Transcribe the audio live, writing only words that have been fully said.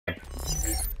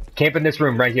Camp in this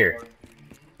room right here.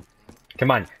 Come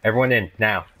on, everyone in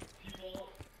now.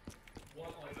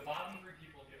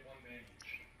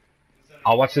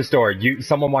 I'll watch this door.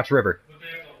 Someone watch River.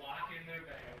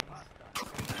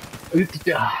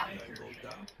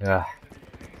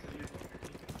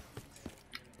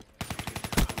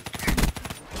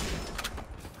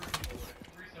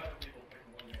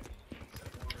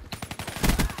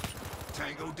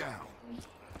 Tango down.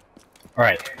 All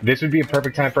right, this would be a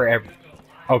perfect time for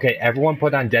Okay, everyone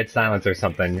put on dead silence or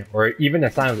something, or even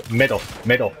a silence. Middle,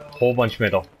 whole bunch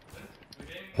middle,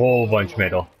 whole bunch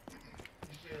middle.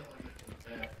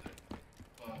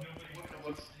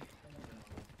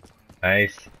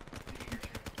 Nice.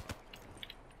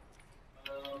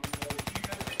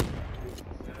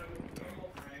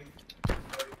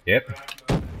 Yep.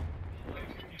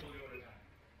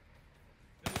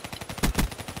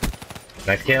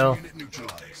 Nice kill.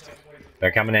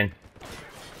 They're coming in.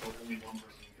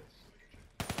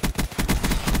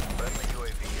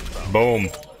 Boom.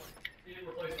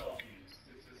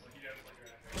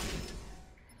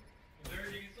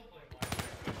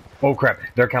 Oh crap,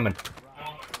 they're coming.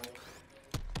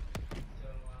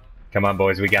 Come on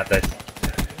boys, we got this.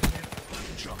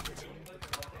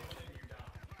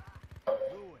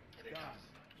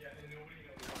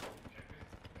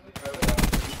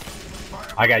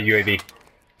 I got UAV.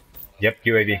 Yep,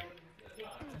 UAV.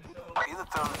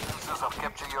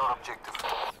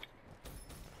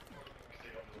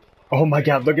 Oh my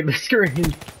god, look at the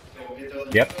screen!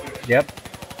 Yep.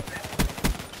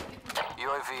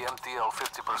 UAV MTL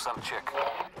 50% check.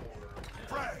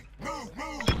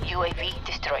 UAV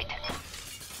destroyed.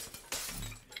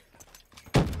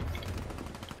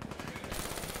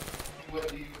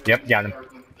 Yep, got him.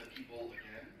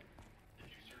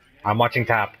 I'm watching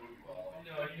top.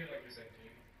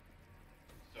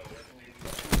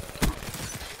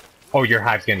 Oh, your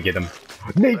hive's gonna get him.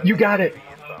 Nate, you got it!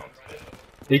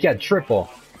 You got triple.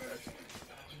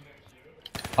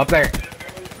 Up there.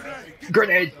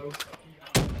 Grenade!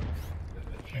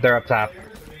 They're up top.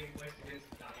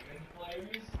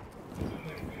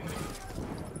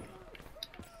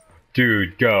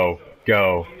 Dude, go.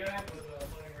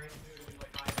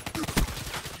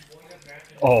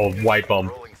 Oh, wipe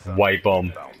them.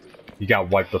 You gotta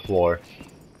wipe the floor.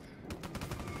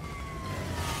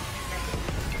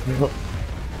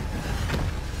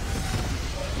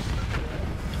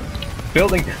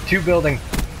 Building, 2 building,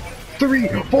 3,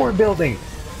 4 building.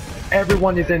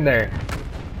 Everyone is in there.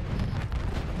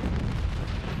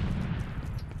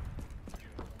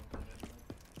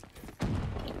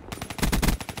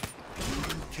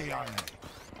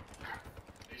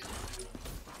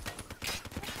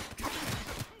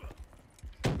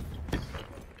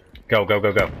 Go.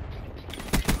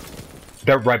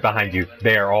 They're right behind you.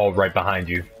 They are all right behind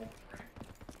you.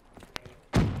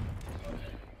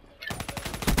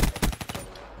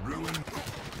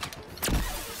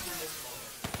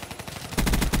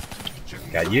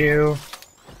 Got you.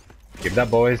 Give it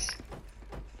up, boys.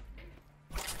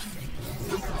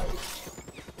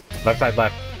 Left side,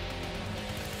 left.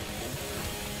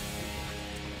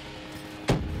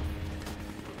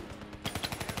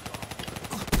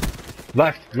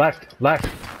 Left.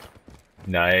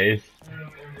 Nice.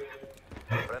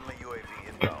 Friendly UAV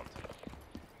inbound.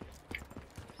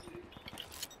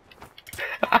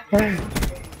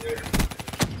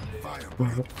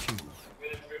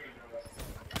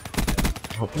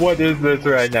 What is this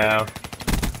right now?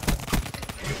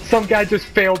 Some guy just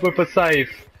failed with a scythe.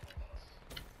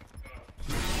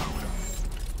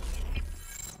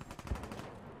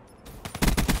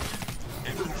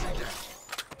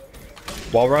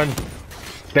 Wall run.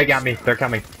 They got me. They're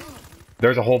coming.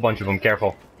 There's a whole bunch of them.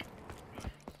 Careful.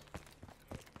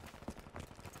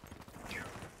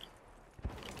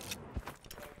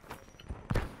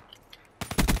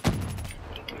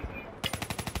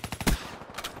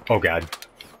 Oh god.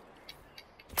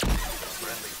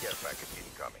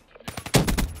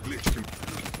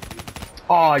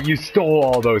 Aw, you stole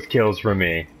all those kills from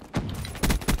me.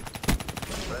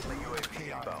 Friendly UAV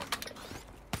inbound.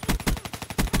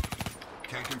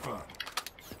 Can't confirm.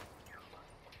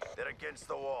 They're against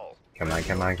the wall. Come on.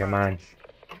 Enemy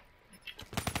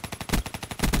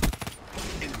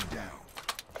down.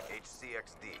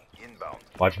 HCXD inbound.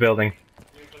 Watch building.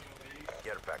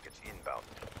 Care package inbound.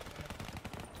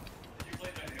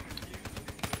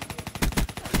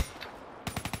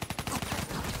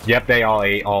 Yep, they all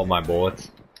ate all my bullets.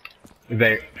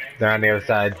 They're on the other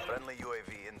side. Friendly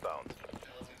UAV inbound.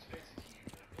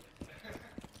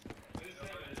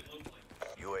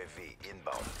 UAV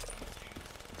inbound.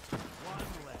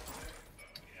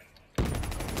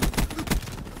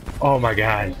 Oh my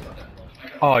god.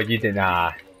 Oh, you did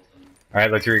not.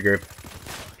 Alright, let's regroup.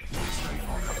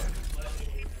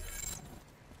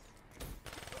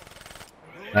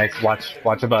 Nice,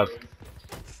 watch above.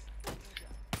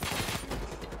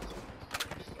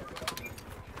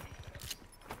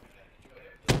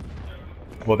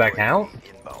 Will that count?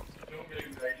 Inbound.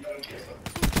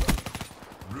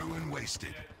 Ruin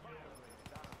wasted.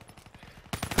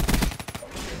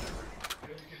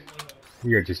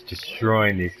 We are just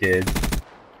destroying these kids.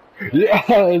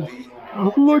 Yes!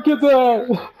 Look at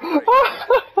that!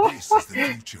 This is the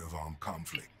future of armed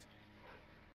conflict.